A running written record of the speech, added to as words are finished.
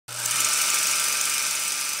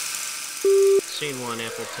Scene 1,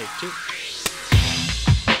 Apple, take 2.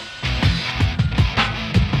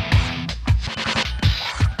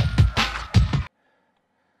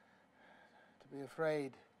 To be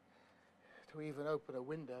afraid to even open a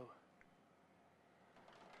window.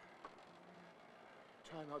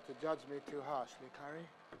 Try not to judge me too harshly, Clary.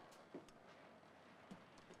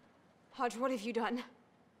 Hodge, what have you done?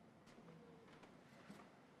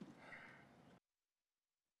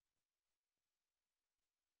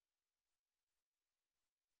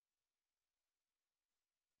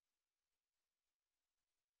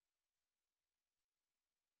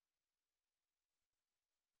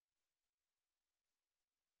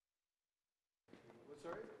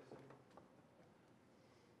 Sorry?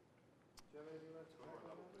 Do you have anything left to talk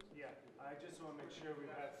about? Yeah, I just want to make sure we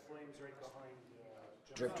have flames right behind.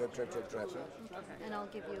 Drip, drip, drip, drip, drip. Okay. And I'll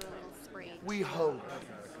give you a little spray. We hope.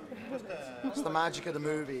 It's the magic of the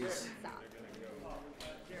movies.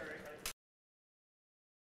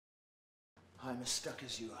 I'm as stuck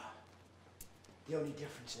as you are. The only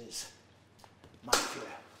difference is my fear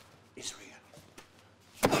is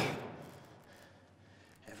real.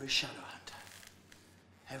 Every shadow hunter,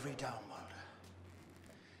 every downworlder,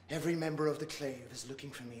 every member of the clave is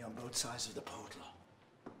looking for me on both sides of the portal.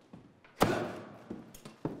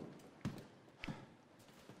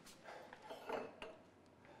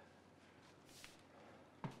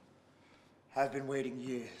 I've been waiting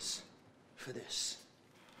years for this.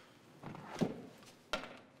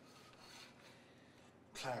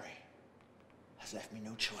 Clary has left me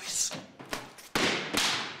no choice.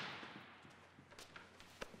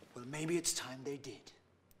 Well, maybe it's time they did.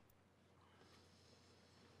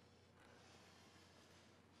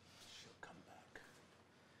 She'll come back.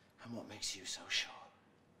 And what makes you so sure?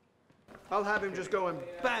 I'll have him just go and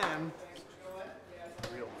bam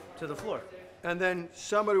To the floor. and then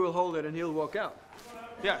somebody will hold it and he'll walk out.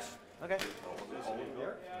 Yes. Okay.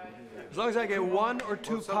 As long as I get one or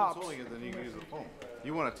two Well, if someone's pops. holding it, then you can use the phone.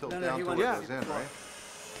 You want to tilt No, no, down you to want where to- it goes in, right?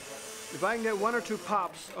 If I can get one or two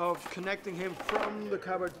pops of connecting him from the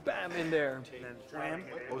cupboard, bam, in there. And then wham.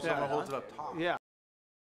 Oh, someone holds it up top. Yeah.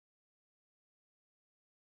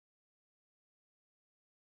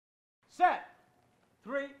 Set.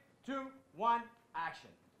 3, 2, 1, action.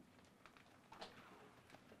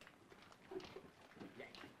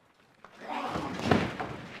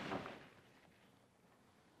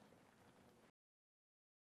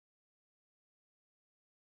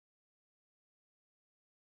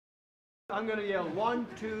 I'm gonna yell 1,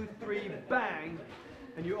 2, 3, bang,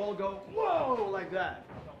 and you all go whoa like that,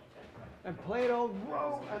 and play it all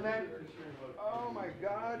whoa, and then oh my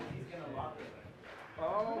God,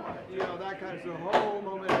 oh my, you know that kind of the whole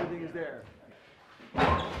moment everything is there.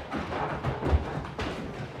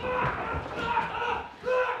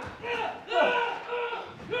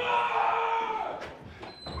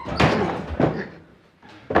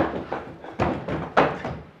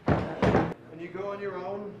 And you go on your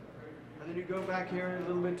own. And then you go back here a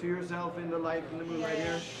little bit to yourself in the light in the moon right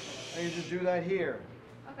here, and you just do that here.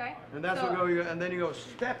 Okay. And that's what you go, and then you go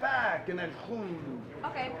step back, and then boom.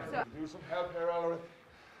 Okay, so Do some help here, Alaric.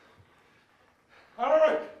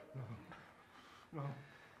 Alaric! No.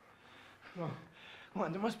 Come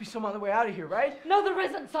on, there must be some other way out of here, right? no, there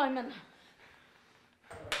isn't, Simon.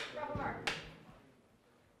 Grab a mark.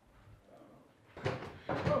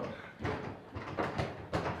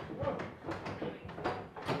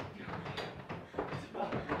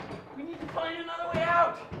 We need to find another way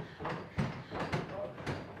out.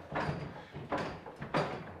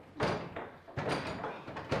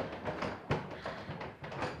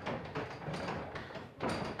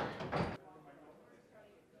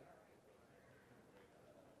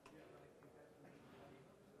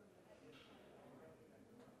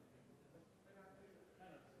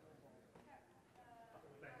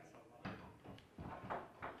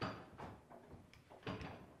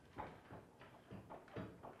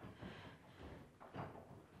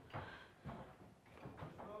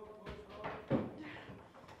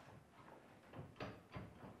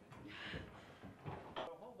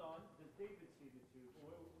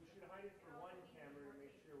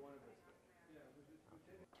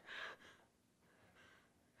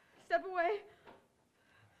 Step away.